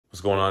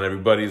What's going on,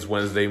 everybody? It's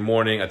Wednesday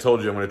morning. I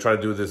told you I'm going to try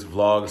to do this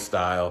vlog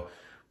style.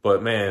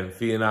 But man,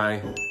 Fee and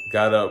I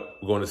got up.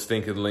 We're going to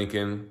stinking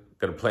Lincoln.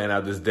 Got to plan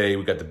out this day.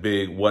 We got the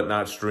big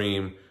Whatnot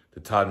stream,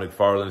 the Todd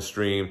McFarlane's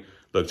stream.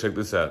 Look, check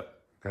this out.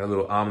 Got a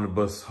little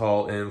omnibus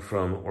haul in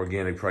from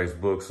Organic Price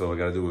Books, so I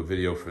got to do a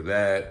video for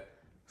that.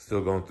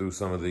 Still going through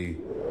some of the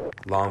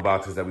long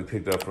boxes that we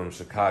picked up from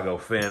Chicago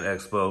Fan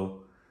Expo.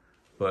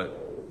 But,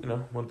 you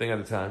know, one thing at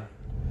a time.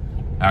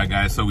 All right,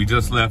 guys, so we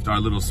just left our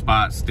little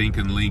spot,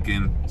 Stinkin'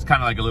 Lincoln. It's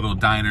kind of like a little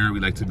diner.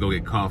 We like to go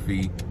get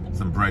coffee,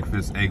 some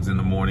breakfast, eggs in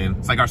the morning.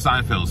 It's like our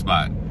Seinfeld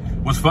spot.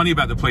 What's funny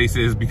about the place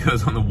is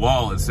because on the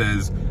wall it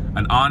says,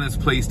 an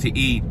honest place to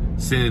eat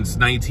since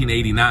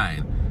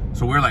 1989.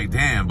 So we're like,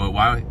 damn, but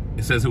why?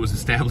 It says it was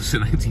established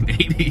in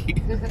 1980.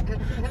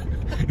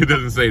 It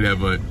doesn't say that,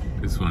 but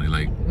it's funny.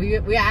 Like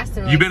we asked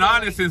him. You've been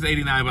honest since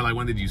 '89, but like,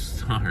 when did you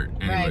start?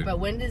 Anyway. Right, but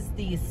when does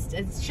these?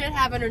 It should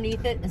have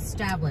underneath it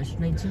established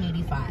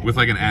 1985 with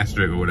like an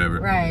asterisk or whatever.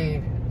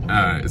 Right. All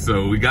right,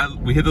 so we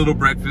hit the little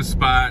breakfast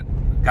spot.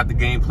 Got the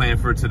game plan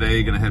for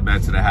today. Gonna head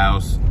back to the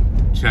house,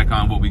 check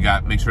on what we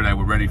got, make sure that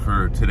we're ready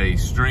for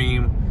today's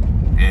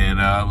stream, and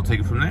we'll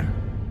take it from there.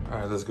 All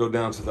right, let's go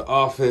down to the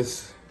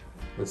office.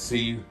 Let's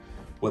see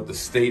what the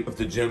state of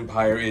the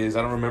Gempire is.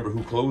 I don't remember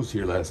who closed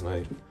here last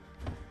night.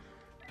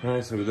 All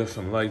right, so we left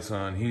some lights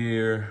on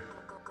here.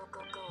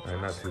 All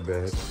right, not too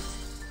bad.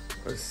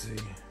 Let's see.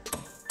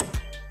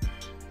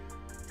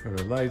 Turn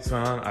the lights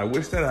on. I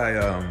wish that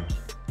I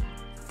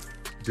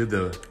did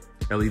the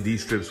LED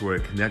strips where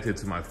it connected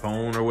to my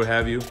phone or what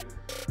have you.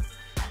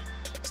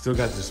 Still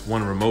got just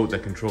one remote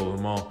that controls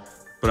them all.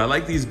 But I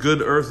like these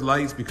Good Earth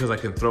lights because I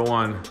can throw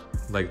on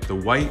like the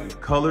white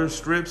color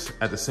strips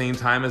at the same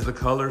time as the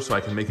color, so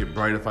I can make it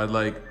bright if I'd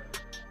like.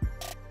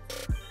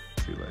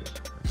 See, like,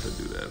 I could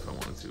do that if I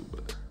wanted to,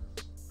 but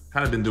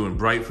kind of been doing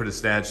bright for the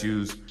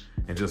statues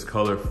and just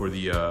color for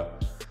the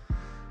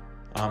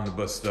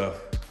omnibus stuff.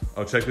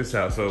 Oh, check this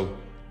out. So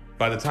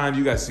by the time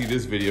you guys see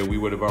this video, we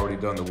would have already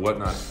done the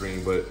Whatnot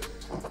stream, but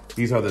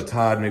these are the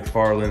Todd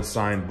McFarlane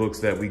signed books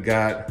that we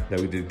got,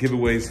 that we did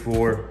giveaways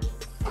for.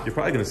 You're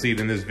probably gonna see it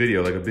in this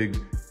video, like a big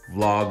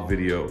vlog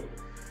video.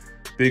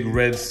 Big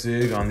red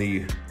sig on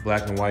the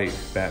black and white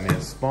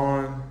Batman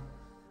Spawn.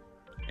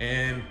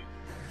 And,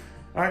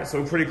 all right,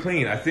 so pretty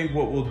clean. I think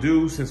what we'll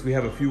do, since we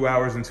have a few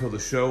hours until the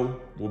show,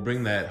 we'll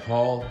bring that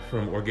haul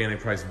from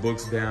Organic Price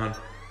Books down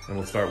and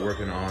we'll start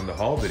working on the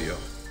haul video.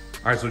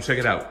 All right, so check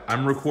it out.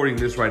 I'm recording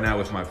this right now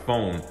with my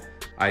phone.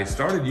 I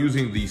started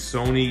using the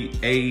Sony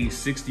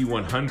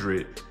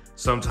A6100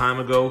 some time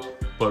ago,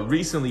 but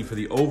recently for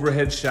the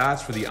overhead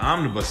shots, for the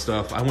omnibus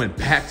stuff, I went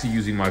back to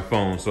using my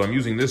phone. So I'm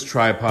using this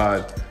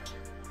tripod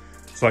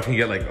so I can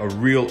get like a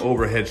real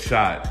overhead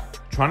shot.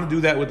 Trying to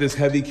do that with this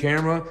heavy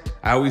camera,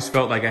 I always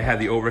felt like I had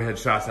the overhead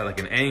shots at like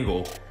an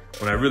angle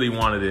when I really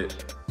wanted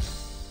it,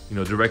 you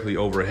know, directly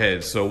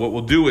overhead. So what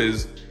we'll do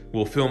is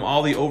we'll film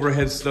all the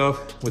overhead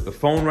stuff with the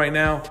phone right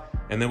now,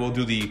 and then we'll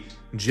do the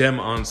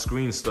Gem on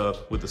screen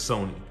stuff with the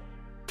Sony.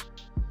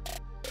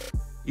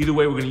 Either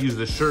way, we're gonna use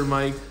the Shure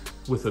mic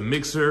with a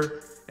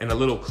mixer and a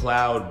little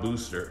cloud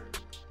booster.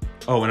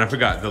 Oh, and I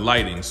forgot the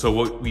lighting. So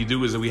what we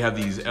do is that we have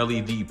these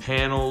LED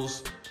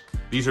panels.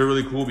 These are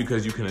really cool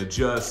because you can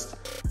adjust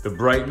the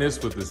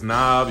brightness with this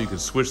knob. You can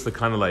switch the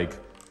kind of like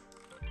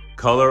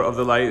color of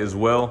the light as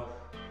well.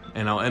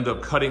 And I'll end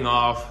up cutting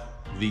off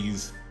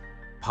these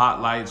pot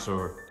lights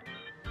or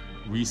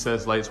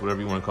recessed lights,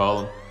 whatever you want to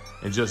call them,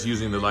 and just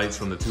using the lights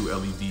from the two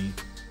LED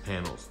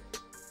panels.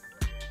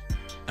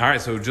 All right,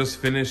 so just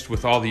finished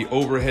with all the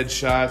overhead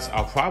shots.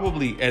 I'll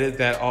probably edit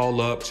that all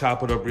up,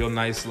 chop it up real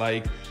nice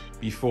like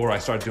before I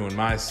start doing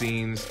my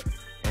scenes,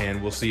 and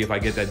we'll see if I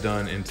get that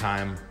done in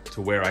time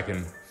to where I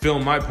can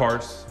film my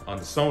parts on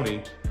the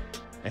Sony,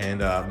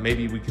 and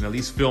maybe we can at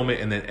least film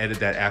it and then edit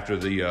that after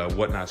the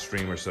Whatnot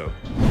stream or so.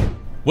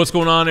 What's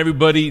going on,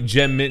 everybody?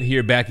 Gem Mint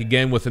here, back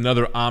again with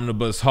another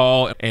omnibus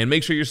haul. And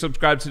make sure you're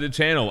subscribed to the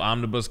channel.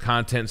 Omnibus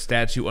content,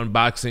 statue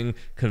unboxing,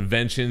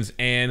 conventions,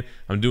 and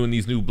I'm doing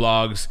these new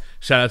blogs.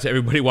 Shout out to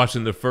everybody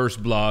watching the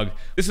first blog.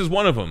 This is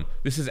one of them.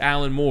 This is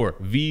Alan Moore,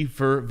 V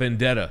for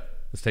Vendetta.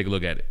 Let's take a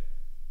look at it.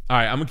 All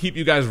right, I'm gonna keep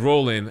you guys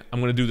rolling. I'm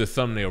gonna do the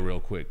thumbnail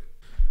real quick.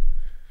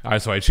 All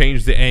right, so I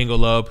changed the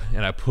angle up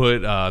and I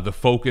put the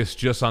focus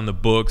just on the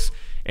books.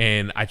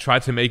 And I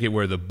tried to make it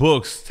where the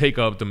books take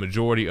up the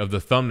majority of the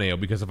thumbnail,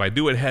 because if I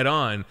do it head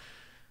on,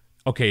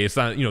 okay, it's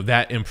not, you know,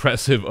 that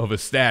impressive of a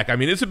stack. I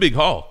mean, it's a big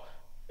haul.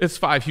 It's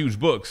 5 huge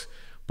books.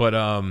 But,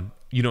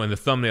 you know, in the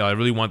thumbnail, I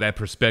really want that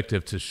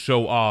perspective to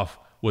show off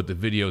what the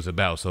video is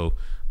about. So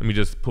let me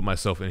just put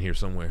myself in here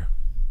somewhere.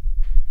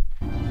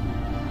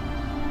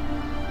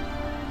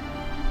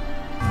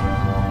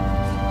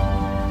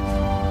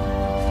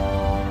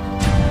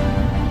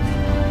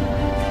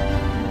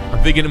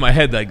 Thinking in my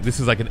head like this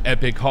is like an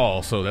epic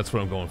haul, so that's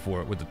what I'm going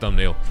for with the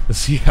thumbnail. Let's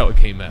see how it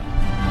came out.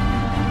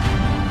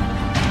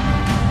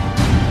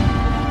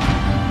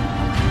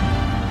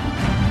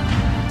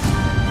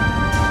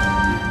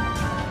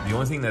 The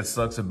only thing that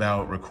sucks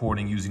about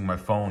recording using my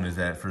phone is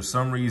that for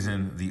some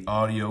reason the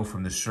audio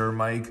from the Shure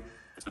mic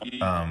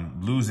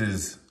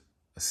loses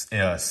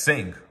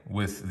sync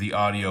with the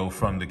audio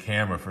from the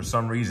camera for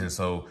some reason.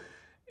 So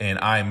in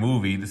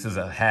iMovie, this is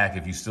a hack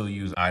if you still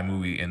use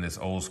iMovie in this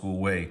old school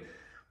way,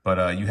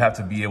 but you have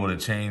to be able to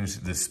change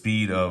the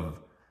speed of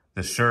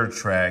the Shure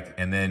track,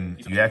 and then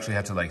you actually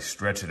have to like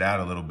stretch it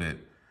out a little bit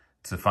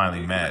to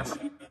finally match.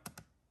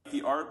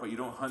 The art, but you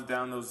don't hunt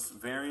down those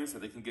variants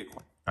that they can get.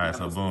 All right,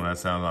 so boom, that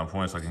sounds on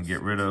point. So I can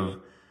get rid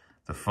of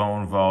the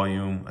phone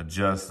volume,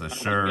 adjust the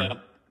Shure.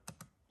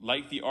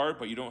 Like the art,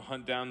 but you don't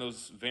hunt down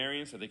those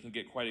variants that they can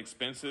get quite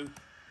expensive.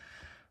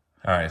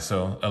 All right,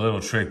 so a little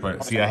trick,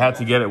 but see, I had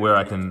to get it where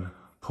I can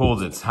pull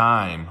the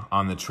time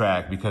on the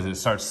track because it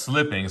starts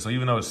slipping. So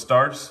even though it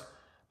starts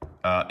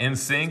in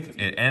sync,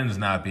 it ends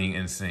not being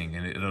in sync,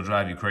 and it'll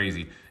drive you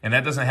crazy. And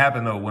that doesn't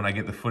happen though when I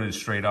get the footage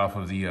straight off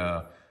of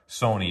the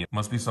Sony. It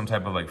must be some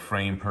type of like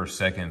frame per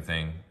second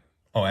thing.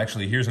 Oh,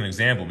 actually, here's an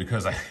example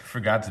because I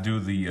forgot to do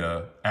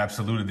the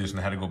Absolute Edition.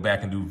 I had to go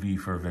back and do V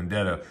for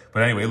Vendetta.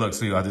 But anyway, look,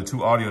 so I did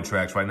 2 audio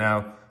tracks. Right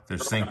now, they're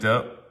synced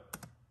up.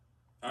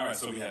 All right,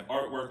 so we have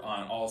artwork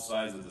on all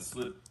sides of the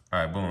slip. All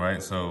right, boom,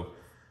 right? So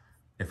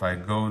if I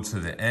go to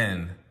the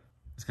end,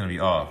 it's gonna be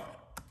off.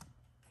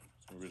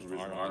 So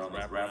original art,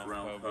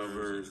 wraparound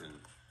covers, and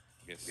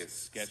get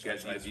sketch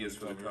ideas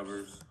for the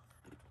covers.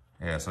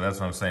 Yeah, so that's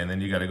what I'm saying. Then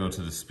you gotta go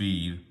to the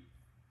speed.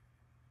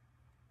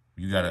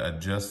 You gotta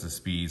adjust the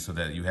speed so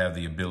that you have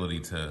the ability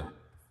to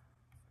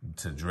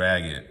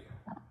drag it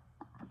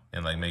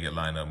and like make it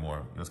line up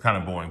more. It's kind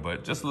of boring,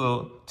 but just a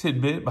little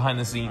tidbit behind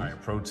the scenes. All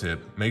right, pro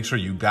tip, make sure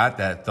you got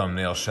that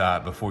thumbnail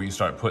shot before you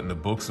start putting the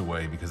books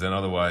away, because then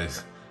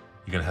otherwise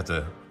you're gonna have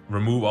to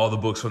remove all the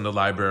books from the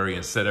library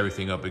and set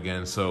everything up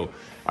again. So, all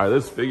right,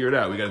 let's figure it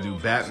out. We gotta do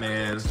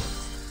Batman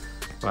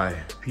by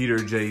Peter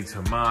J.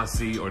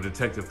 Tomasi or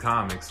Detective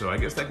Comics. So I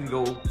guess that can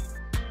go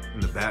in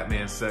the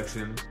Batman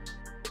section,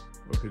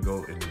 or it could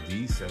go in the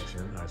D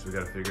section. All right, so we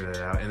gotta figure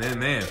that out. And then,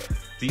 man,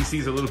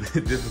 DC's a little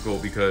bit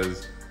difficult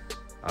because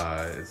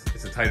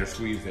it's a tighter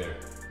squeeze there.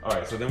 All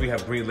right, so then we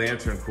have Green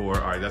Lantern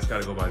Corps. All right, that's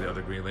gotta go by the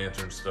other Green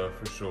Lantern stuff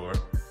for sure.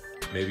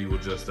 Maybe we'll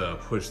just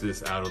push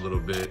this out a little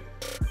bit.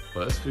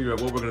 But let's figure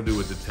out what we're gonna do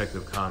with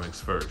Detective Comics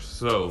first.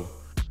 So,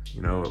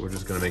 you know what, we're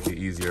just gonna make it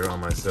easier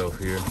on myself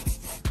here.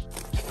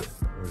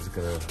 We're just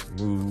gonna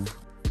move.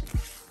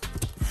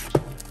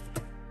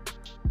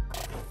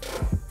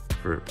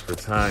 For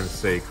time's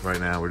sake, right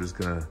now, we're just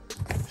gonna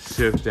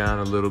shift down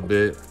a little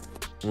bit.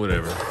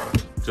 Whatever,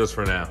 just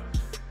for now.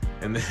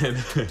 And then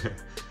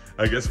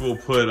I guess we'll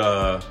put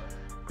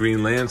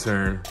Green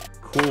Lantern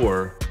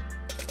Corps.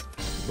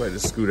 Might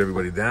just scoot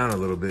everybody down a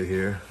little bit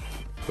here.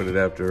 Put it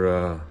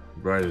after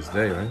Brightest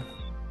Day, right?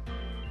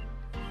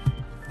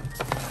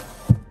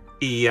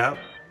 Yep.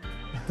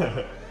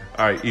 All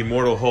right,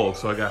 Immortal Hulk.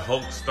 So I got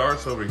Hulk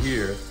starts over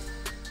here,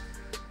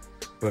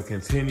 but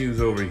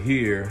continues over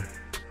here.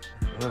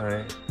 All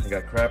right, I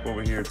got crap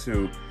over here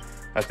too.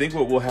 I think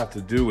what we'll have to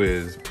do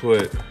is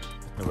put,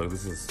 oh, look,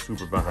 this is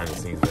super behind the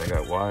scenes. I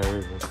got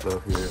wires and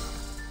stuff here.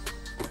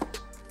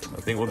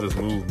 I think we'll just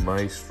move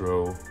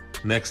Maestro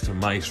next to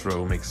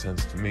Maestro. Makes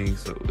sense to me.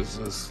 So let's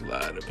just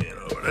slide him in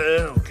over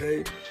there,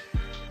 okay?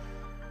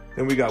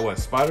 Then we got what,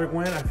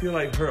 Spider-Gwen? I feel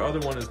like her other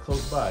one is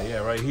close by. Yeah,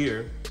 right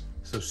here.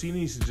 So she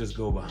needs to just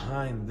go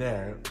behind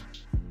that.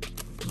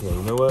 Yeah,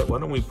 you know what? Why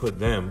don't we put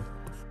them?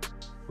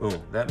 Boom,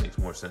 that makes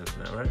more sense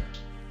now, right?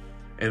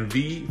 And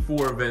V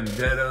for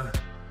Vendetta,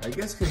 I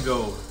guess can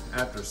go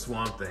after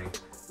Swamp Thing.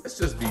 Let's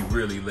just be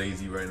really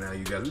lazy right now,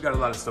 you guys. We got a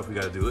lot of stuff we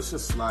gotta do. Let's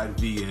just slide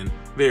V in.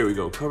 There we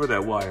go. Cover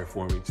that wire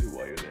for me too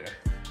while you're there.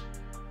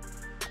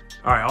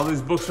 All right, all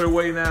these books are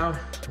away now.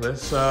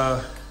 Let's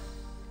try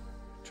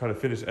to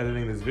finish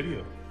editing this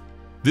video.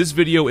 This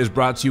video is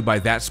brought to you by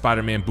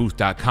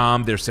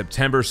THATSPIDERMANBOOTH.com. Their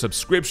September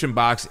subscription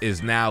box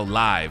is now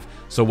live.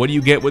 So what do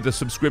you get with the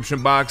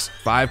subscription box?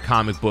 5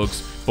 comic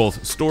books,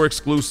 both store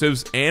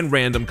exclusives and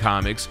random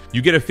comics.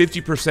 You get a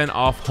 50%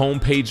 off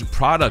homepage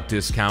product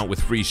discount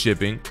with free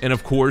shipping. And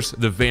of course,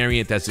 the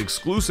variant that's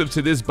exclusive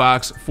to this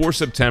box for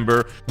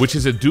September, which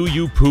is a Do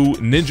You Poo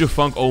Ninja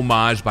Funk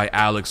homage by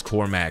Alex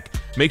Cormack.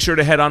 Make sure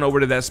to head on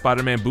over to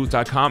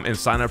THATSPIDERMANBOOTH.com and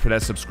sign up for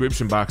that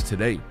subscription box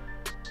today.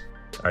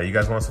 All right, you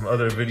guys want some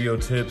other video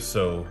tips?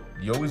 So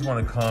you always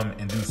want to come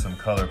and do some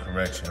color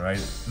correction, right?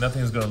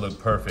 Nothing's gonna look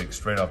perfect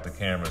straight off the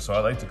camera. So I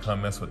like to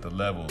come mess with the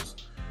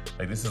levels.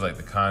 Like this is like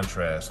the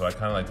contrast. So I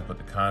kind of like to put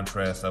the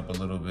contrast up a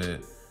little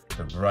bit,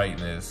 the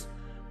brightness,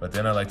 but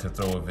then I like to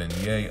throw a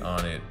vignette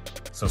on it.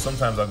 So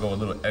sometimes I'll go a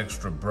little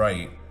extra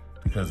bright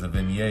because the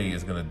vignette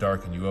is gonna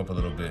darken you up a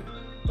little bit,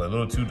 but a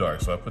little too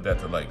dark. So I put that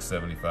to like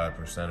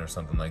 75% or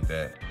something like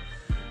that.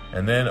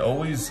 And then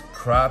always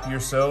crop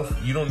yourself.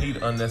 You don't need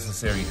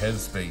unnecessary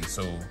headspace.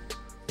 So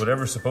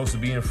whatever's supposed to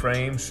be in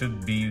frame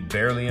should be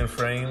barely in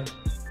frame.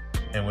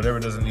 And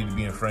whatever doesn't need to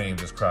be in frame,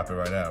 just crop it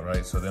right out,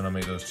 right? So then I'll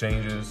make those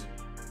changes.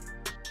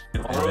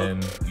 And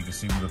then you can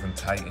see we're looking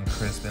tight and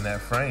crisp in that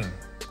frame.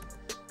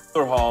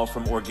 Another haul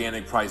from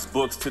Organic Price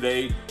Books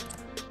today.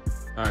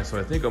 All right, so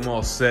I think I'm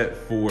all set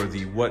for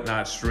the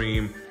Whatnot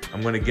stream.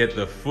 I'm gonna get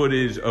the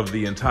footage of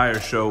the entire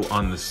show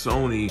on the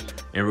Sony,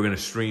 and we're gonna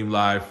stream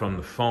live from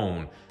the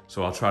phone.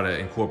 So I'll try to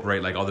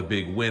incorporate like all the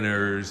big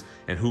winners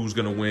and who's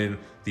gonna win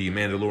the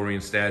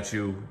Mandalorian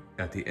statue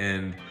at the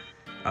end.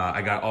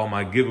 I got all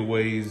my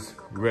giveaways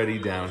ready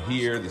down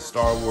here. The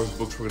Star Wars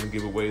books we're gonna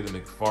give away, the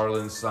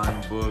McFarlane's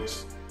signed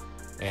books.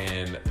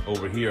 And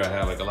over here I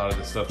have like a lot of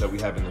the stuff that we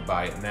have in the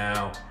Buy It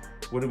Now.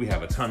 What do we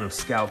have? A ton of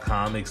Scout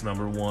Comics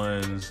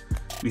 #1s.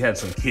 We had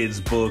some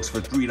kids books for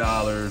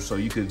 $3, so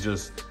you could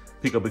just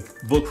pick up a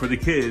book for the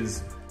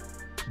kids,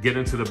 get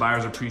into the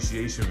buyer's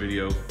appreciation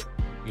video.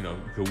 You know,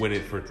 you could win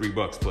it for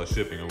 $3 plus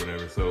shipping or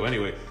whatever. So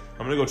anyway,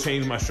 I'm gonna go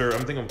change my shirt.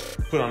 I'm thinking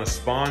I'll put on a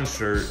Spawn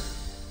shirt,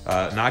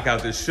 knock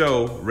out this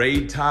show,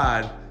 raid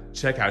Todd,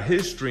 check out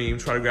his stream,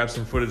 try to grab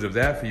some footage of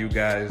that for you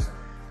guys.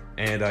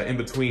 And in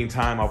between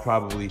time, I'll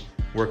probably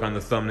work on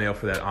the thumbnail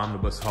for that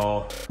omnibus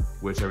haul,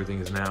 which everything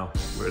is now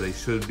where they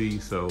should be.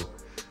 So,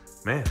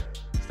 man,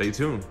 stay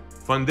tuned.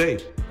 Fun day.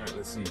 All right,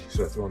 let's see.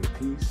 Should I throw on the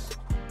piece?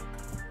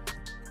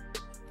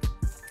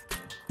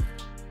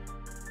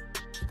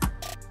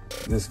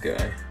 This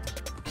guy,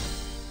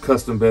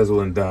 custom bezel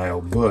and dial,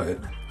 but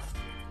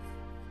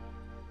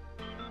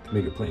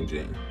make it plain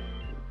Jane.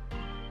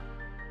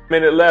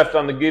 Minute left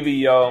on the givey,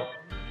 y'all. All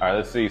right,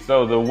 let's see.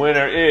 So the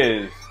winner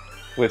is,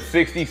 with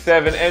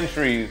 67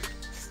 entries,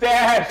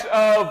 Stash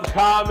of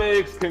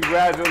Comics.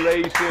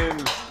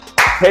 Congratulations.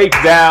 Take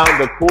down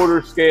the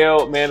quarter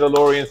scale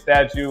Mandalorian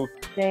statue.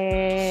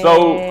 Damn.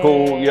 So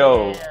cool,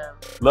 yo.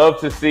 Love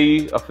to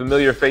see a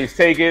familiar face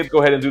take it. Go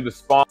ahead and do the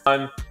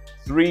Spawn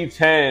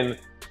 310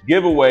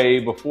 giveaway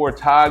before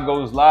Todd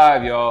goes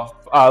live, y'all.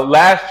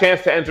 Last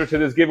chance to enter to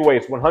this giveaway.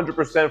 It's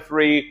 100%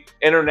 free,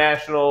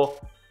 international.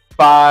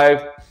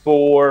 5,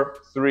 4,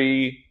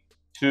 3,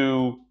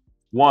 2,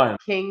 1.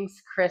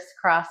 King's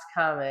Crisscross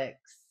Comics.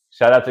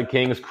 Shout out to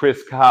King's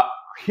Crisscross.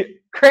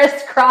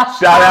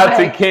 Shout out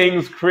to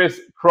King's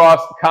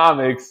Crisscross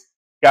Comics.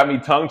 Got me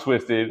tongue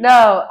twisted.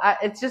 No,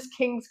 it's just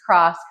King's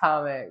Cross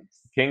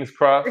Comics. King's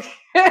Cross?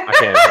 I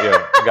can't,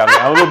 yeah. Got me.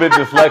 I'm a little bit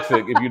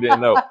dyslexic if you didn't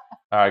know.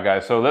 All right,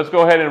 guys. So let's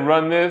go ahead and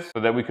run this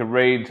so that we can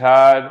raid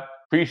Todd.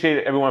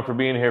 Appreciate everyone for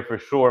being here for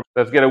sure.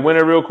 Let's get a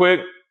winner real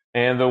quick.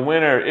 And the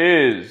winner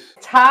is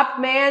Top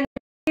Man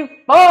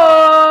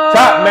 94.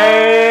 Top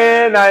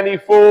Man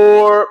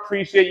 94.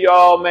 Appreciate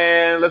y'all,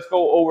 man. Let's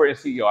go over and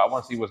see y'all. I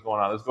want to see what's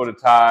going on. Let's go to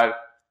Todd.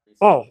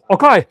 Oh,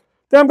 okay.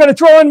 Then I'm going to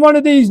throw in one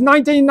of these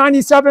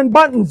 1997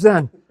 buttons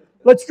then.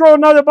 Let's throw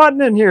another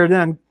button in here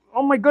then.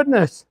 Oh my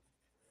goodness.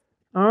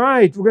 All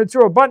right, we're going to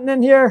throw a button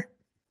in here.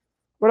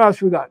 What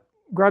else we got?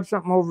 Grab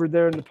something over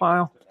there in the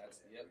pile.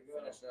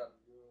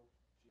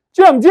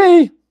 Jim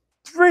G.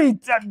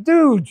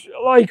 Dude,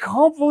 like,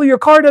 hopefully your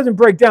car doesn't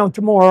break down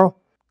tomorrow.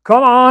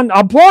 Come on.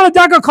 I'm pulling a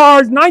deck of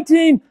cards.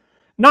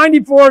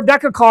 1994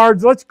 deck of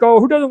cards. Let's go.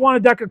 Who doesn't want a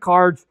deck of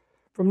cards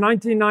from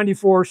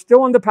 1994?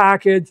 Still in the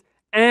package.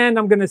 And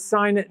I'm going to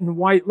sign it in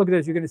white. Look at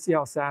this. You're going to see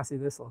how sassy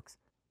this looks.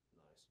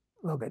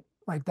 Look at,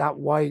 like, that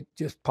white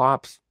just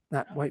pops.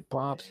 That white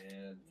pops.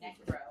 And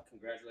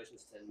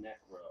congratulations to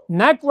Necro.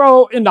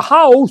 Necro in the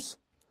house.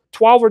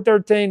 12 or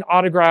 13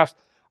 autographs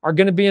are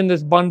going to be in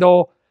this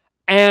bundle.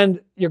 And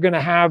you're going to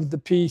have the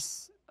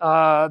piece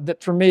that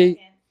for me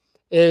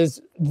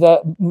is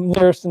the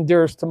nearest and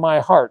dearest to my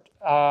heart.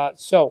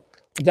 So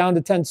down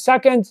to 10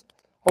 seconds.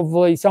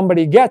 Hopefully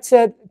somebody gets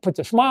it, puts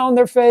a smile on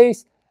their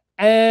face.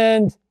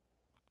 And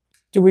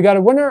do we got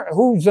a winner?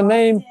 Who's the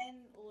name?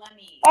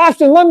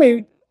 Austin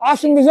Lemmy.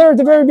 Austin was there at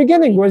the very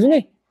beginning, wasn't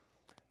he?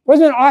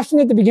 Wasn't it Austin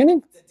at the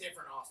beginning? It's a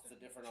different Austin.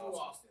 It's a different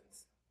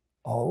Austins.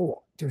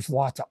 Oh, there's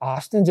lots of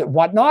Austins at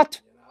Whatnot.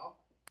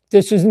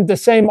 This isn't the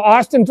same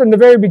Austin from the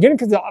very beginning,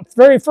 because the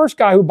very first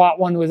guy who bought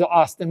one was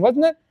Austin,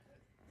 wasn't it?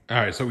 All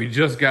right, so we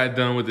just got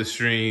done with the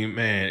stream.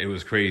 Man, it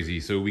was crazy.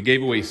 So we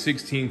gave away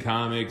 16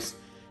 comics,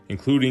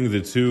 including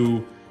the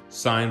 2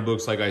 signed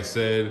books, like I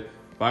said.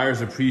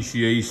 Buyer's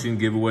appreciation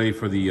giveaway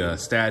for the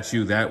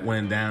statue. That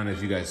went down,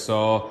 as you guys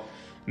saw.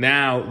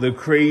 Now, the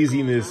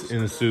craziness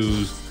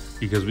ensues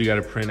because we got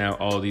to print out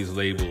all these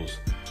labels.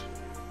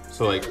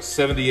 So like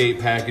 78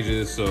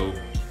 packages, so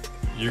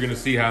you're gonna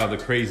see how the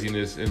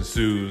craziness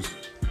ensues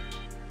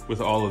with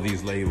all of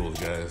these labels,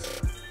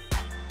 guys.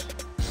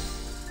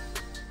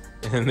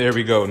 And there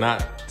we go.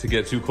 Not to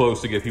get too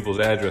close to get people's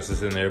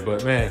addresses in there,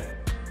 but man,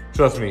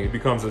 trust me, it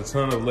becomes a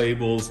ton of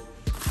labels.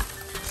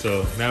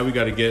 So now we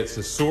got to get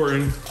to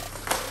sorting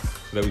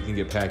so that we can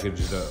get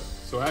packaged up.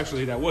 So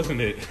actually, that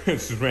wasn't it. It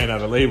just ran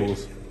out of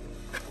labels.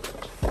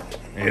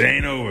 It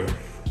ain't over.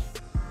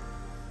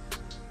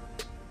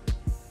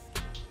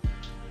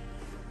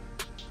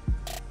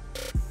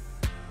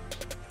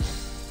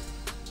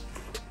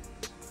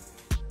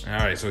 All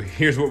right, so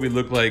here's what we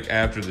look like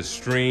after the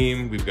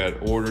stream. We've got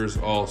orders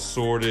all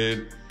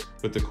sorted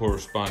with the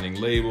corresponding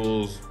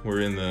labels.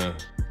 We're in the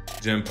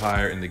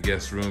Gempire in the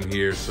guest room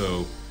here.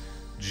 So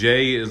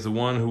Jay is the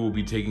one who will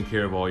be taking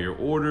care of all your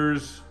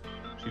orders.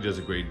 She does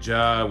a great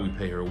job. We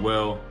pay her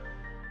well.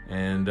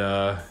 And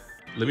let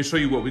me show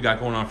you what we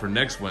got going on for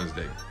next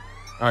Wednesday.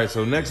 All right,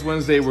 so next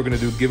Wednesday, we're gonna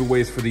do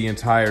giveaways for the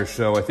entire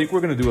show. I think we're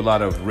gonna do a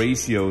lot of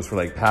ratios for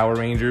like Power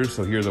Rangers.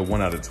 So here's a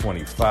 1 out of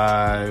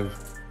 25,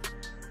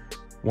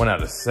 1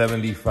 out of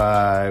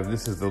 75.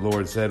 This is the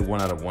Lord said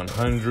 1 out of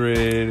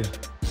 100.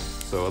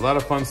 So a lot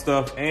of fun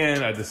stuff.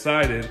 And I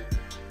decided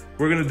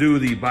we're gonna do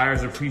the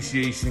buyer's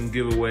appreciation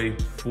giveaway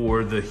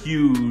for the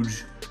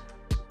huge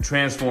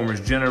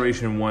Transformers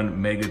Generation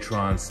 1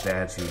 Megatron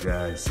statue,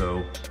 guys.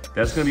 So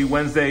that's gonna be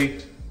Wednesday,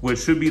 which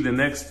should be the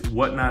next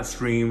Whatnot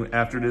stream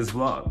after this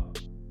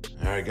vlog.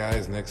 All right,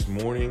 guys, next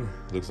morning,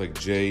 looks like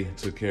Jay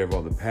took care of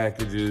all the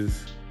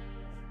packages.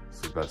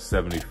 It's about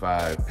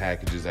 75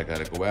 packages that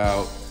gotta go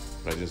out,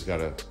 but I just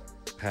gotta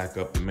pack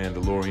up the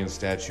Mandalorian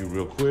statue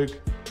real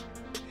quick,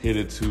 hit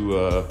it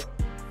to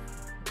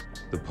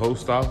the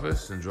post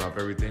office and drop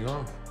everything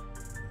off.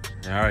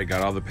 All right,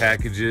 got all the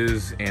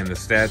packages and the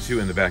statue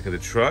in the back of the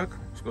truck.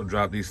 Let's go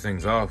drop these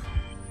things off.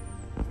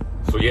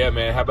 So yeah,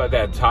 man, how about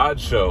that Todd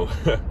show?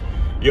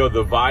 Yo,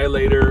 the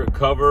Violator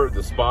cover,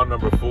 the Spawn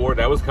 #4,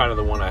 that was kind of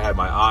the one I had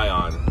my eye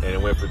on, and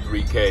it went for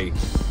 3K.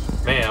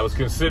 Man, I was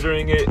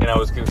considering it, and I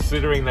was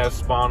considering that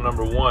Spawn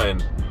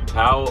 #1.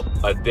 How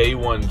a day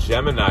one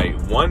Gemini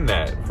won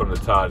that from the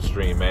Todd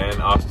stream,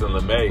 man. Austin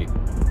LeMay.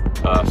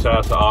 Shout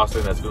out to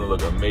Austin. That's gonna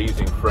look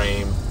amazing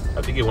frame.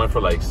 I think it went for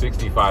like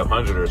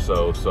 6,500 or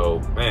so. So,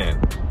 man,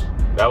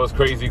 that was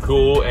crazy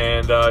cool.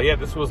 And yeah,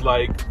 this was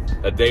like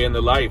a day in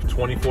the life,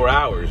 24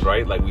 hours,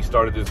 right? Like we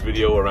started this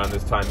video around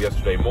this time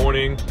yesterday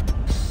morning.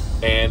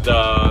 And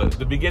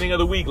the beginning of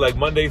the week, like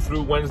Monday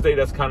through Wednesday,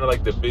 that's kind of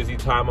like the busy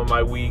time of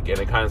my week. And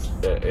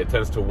it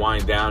tends to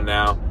wind down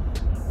now.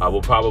 I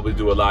will probably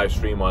do a live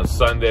stream on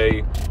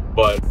Sunday,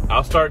 but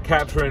I'll start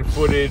capturing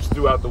footage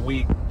throughout the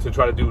week to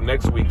try to do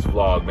next week's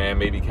vlog, man.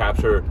 Maybe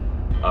capture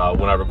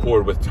when I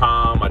record with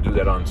Tom. I do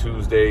that on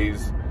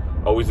Tuesdays.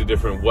 Always a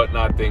different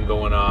Whatnot thing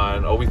going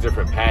on. Always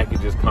different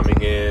packages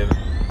coming in,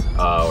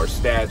 or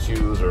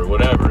statues or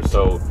whatever.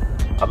 So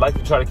I'd like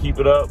to try to keep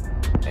it up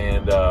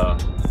and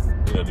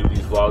you know, do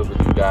these vlogs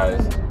with you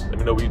guys. Let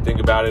me know what you think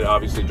about it.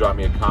 Obviously, drop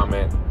me a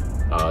comment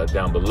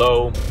down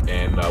below,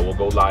 and we'll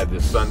go live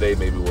this Sunday.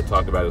 Maybe we'll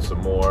talk about it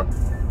some more.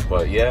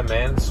 But yeah,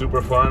 man,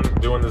 super fun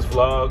doing this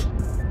vlog.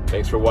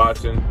 Thanks for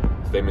watching.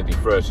 Stay minty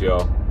fresh,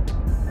 y'all.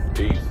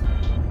 Peace.